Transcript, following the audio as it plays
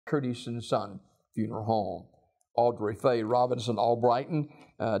Curtis & Son Funeral Home. Audrey Faye Robinson Albrighton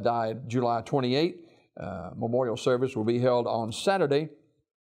died July 28. Memorial service will be held on Saturday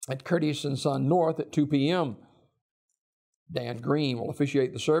at Curtis & Son North at 2 p.m. Dan Green will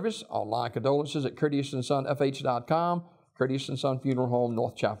officiate the service. Online condolences at curtisonfh.com. Curtis & Son Funeral Home,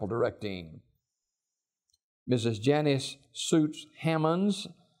 North Chapel, directing. Mrs. Janice Suits Hammonds,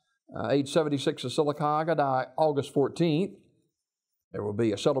 age 76 of Sylacauga, died August 14th. There will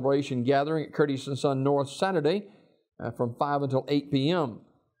be a celebration gathering at Curtis & Son North Saturday from 5 until 8 p.m.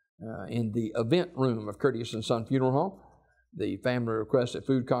 In the event room of Curtis & Son Funeral Home. The family requests that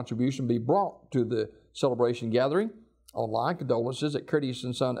food contribution be brought to the celebration gathering. Online condolences at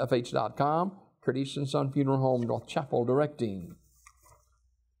curtisonfh.com. Curtis & Son Funeral Home, North Chapel, directing.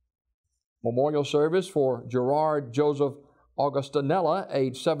 Memorial service for Gerard Joseph Augustinella,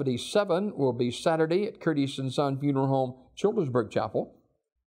 age 77, will be Saturday at Curtis & Son Funeral Home, Childersburg Chapel.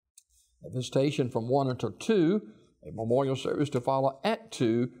 A visitation from 1 until 2. A memorial service to follow at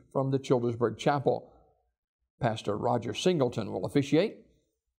 2 from the Childersburg Chapel. Pastor Roger Singleton will officiate.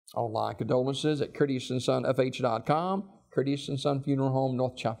 Online condolences at curtisonfh.com. Curtis & Son Funeral Home,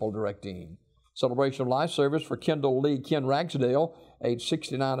 North Chapel, directing. Celebration of life service for Kendall Lee Ken Ragsdale, age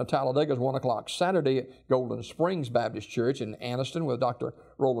 69 of Talladega, is 1 o'clock Saturday at Golden Springs Baptist Church in Anniston with Dr.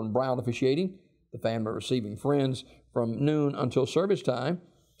 Roland Brown officiating. The family receiving friends from noon until service time.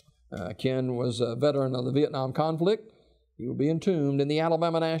 Ken was a veteran of the Vietnam conflict. He will be entombed in the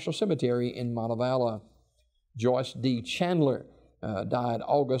Alabama National Cemetery in Montevallo. Joyce D. Chandler died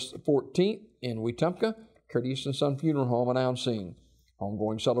August 14th in Wetumpka. Curtis & Son Funeral Home announcing.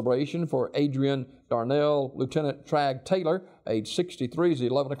 Ongoing celebration for Adrian Darnell Lieutenant Trag Taylor, age 63, is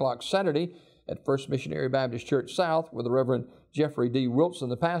 11 o'clock Saturday at First Missionary Baptist Church South with the Reverend Jeffrey D. Wilson,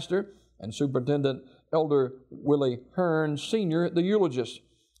 the pastor, and Superintendent Elder Willie Hearn, Sr., the eulogist.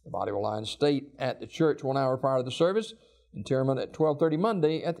 The body will lie in state at the church 1 hour prior to the service. Interment at 12:30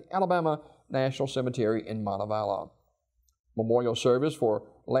 Monday at the Alabama National Cemetery in Montevallo. Memorial service for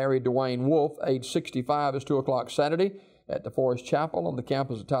Larry Dwayne Wolf, age 65, is 2 o'clock Saturday at the Forest Chapel on the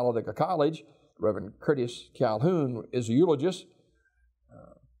campus of Talladega College. Reverend Curtis Calhoun is a eulogist.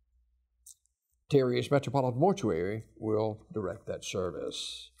 Terriers Metropolitan Mortuary will direct that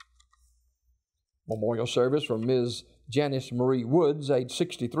service. Memorial service for Ms. Janice Marie Woods, age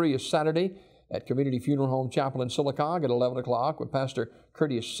 63, is Saturday at Community Funeral Home Chapel in Sylacauga at 11 o'clock with Pastor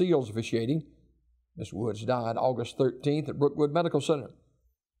Curtis Seals officiating. Ms. Woods died August 13th at Brookwood Medical Center.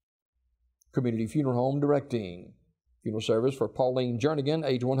 Community Funeral Home directing. Funeral service for Pauline Jernigan,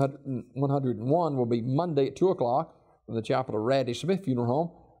 age 101, will be Monday at 2 o'clock from the chapel of Radley Smith Funeral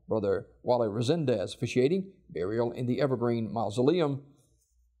Home. Brother Wally Resendez officiating. Burial in the Evergreen Mausoleum.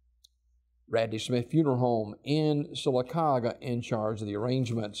 Radley Smith Funeral Home in Sylacauga in charge of the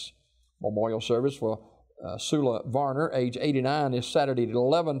arrangements. Memorial service for Sula Varner, age 89, is Saturday at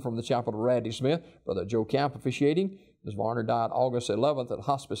 11 from the chapel of Radley Smith. Brother Joe Camp officiating. Ms. Varner died August 11th at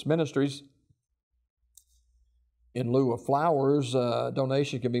Hospice Ministries. In lieu of flowers,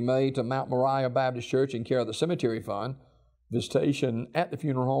 donation can be made to Mount Moriah Baptist Church in care of the Cemetery Fund. Visitation at the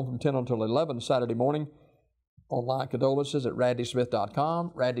funeral home from 10 until 11 Saturday morning. Online condolences at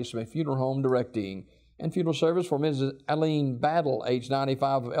radleysmith.com. Radley Smith Funeral Home directing. And funeral service for Mrs. Aline Battle, age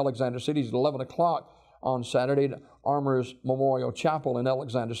 95 of Alexander City, is 11 o'clock on Saturday at Armours Memorial Chapel in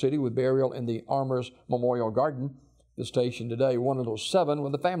Alexander City with burial in the Armours Memorial Garden. Visitation today 1 until 7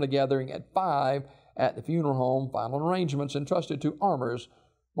 with the family gathering at 5 at the funeral home. Final arrangements entrusted to Armours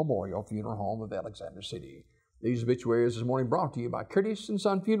Memorial Funeral Home of Alexander City. These obituaries this morning brought to you by Curtis &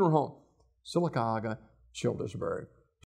 Son Funeral Home, Sylacauga, Childersburg.